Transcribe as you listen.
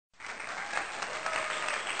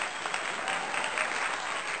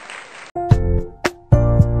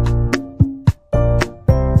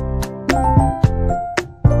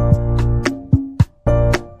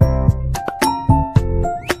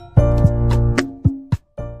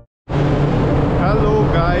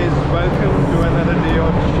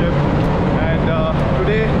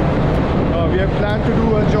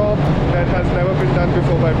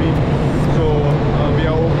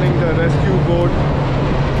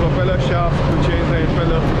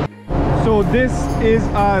impeller. So this is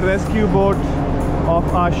our rescue boat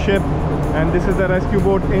of our ship, and this is the rescue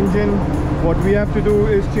boat engine. What we have to do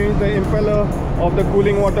is change the impeller of the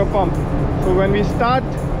cooling water pump. So when we start,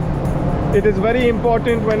 it is very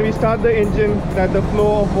important when we start the engine that the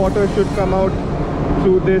flow of water should come out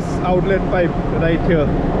through this outlet pipe right here.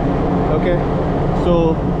 Okay,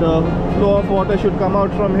 so the flow of water should come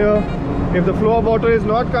out from here. If the flow of water is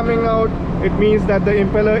not coming out, it means that the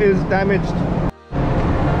impeller is damaged.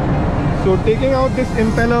 So taking out this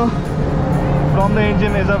impeller from the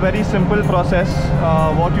engine is a very simple process.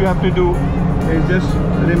 What you have to do is just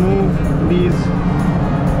remove these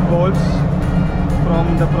bolts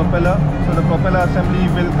from the propeller. So the propeller assembly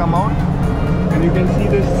will come out, and you can see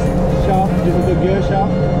this shaft. This is the gear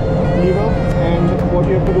shaft lever, and what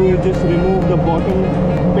you have to do is just remove the bottom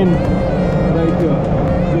pin right here.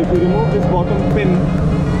 So if you remove this bottom pin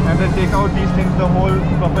and then take out these things, the whole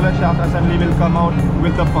propeller shaft assembly will come out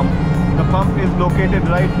with the pump. The pump is located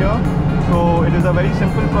right here, so it is a very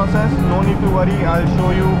simple process. No need to worry, I'll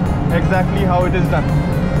show you exactly how it is done.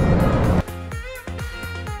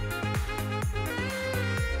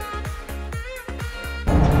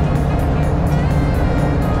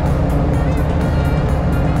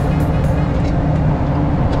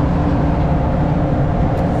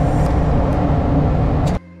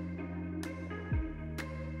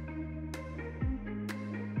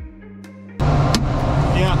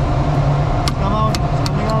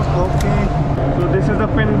 This is the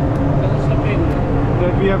pin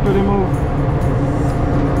that we have to remove.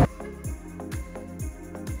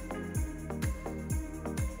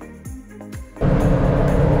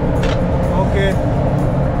 Okay,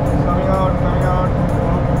 coming out.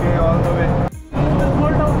 Okay, all the way.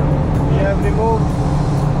 We have removed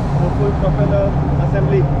the full propeller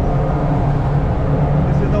assembly.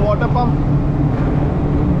 This is the water pump.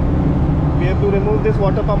 We have to remove this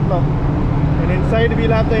water pump now, and inside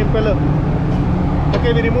we'll have the impeller.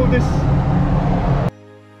 Okay, we remove this.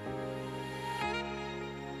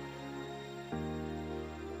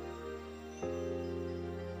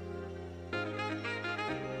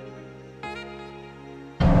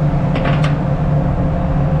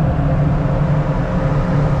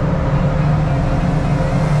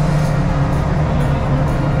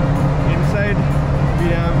 Inside we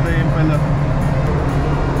have the impeller.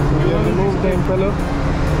 So we have removed the impeller.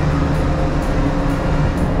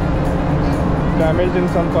 Damaged in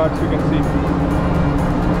some parts, you can see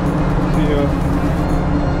here,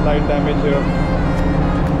 slight damage here,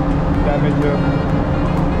 damage here.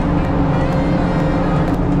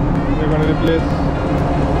 We're going to replace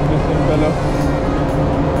this impeller.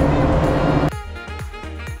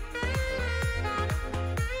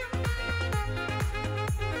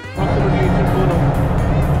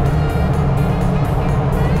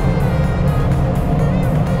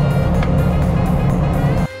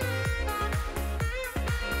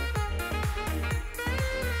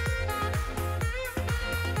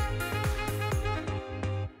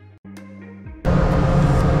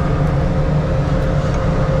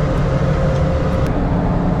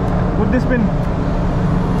 This pin.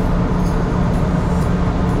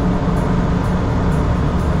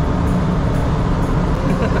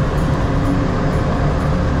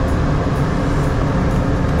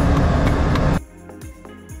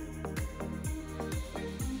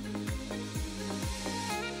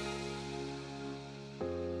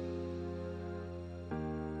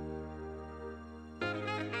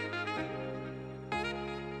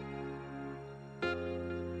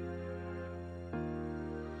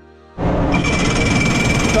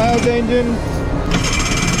 Try out the engine.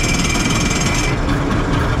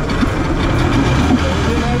 The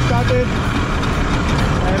engine has started,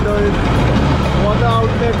 and the water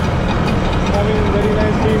outlet coming very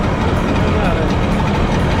nicely.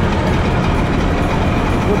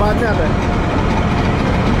 वो बाद में आता है.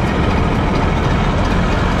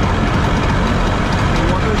 The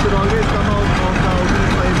water should always come out of the outlet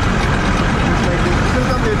pipe, just like this. It will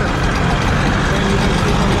come later. Then you can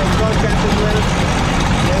see from the exhaust gas as well.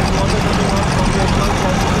 There is water coming out from the exhaust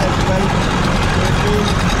gases as well. So it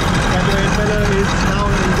means that your impeller is now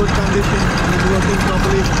in good condition and is working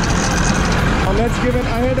properly. Now let's give an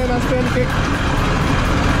ahead and astern kick.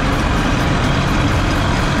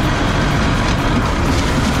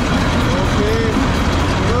 Okay,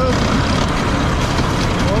 good.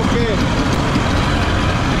 Okay,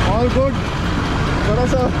 all good.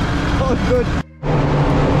 All good.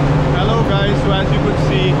 Hello guys, so as you could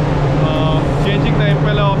see, changing the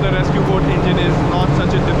impeller of the rescue boat engine is not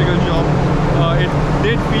such a difficult job. It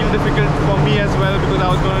did feel difficult for me as well because I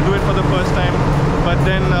was going to do it for the first time, but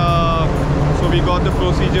then So we got the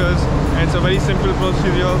procedures, and it's a very simple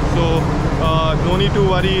procedure. So no need to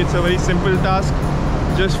worry, it's a very simple task.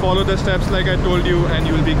 Just follow the steps like I told you and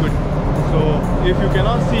you will be good. So if you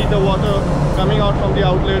cannot see the water coming out from the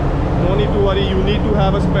outlet, no need to worry, you need to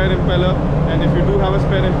have a spare impeller, and if you do have a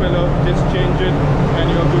spare impeller, just change it and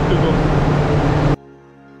you are good to go.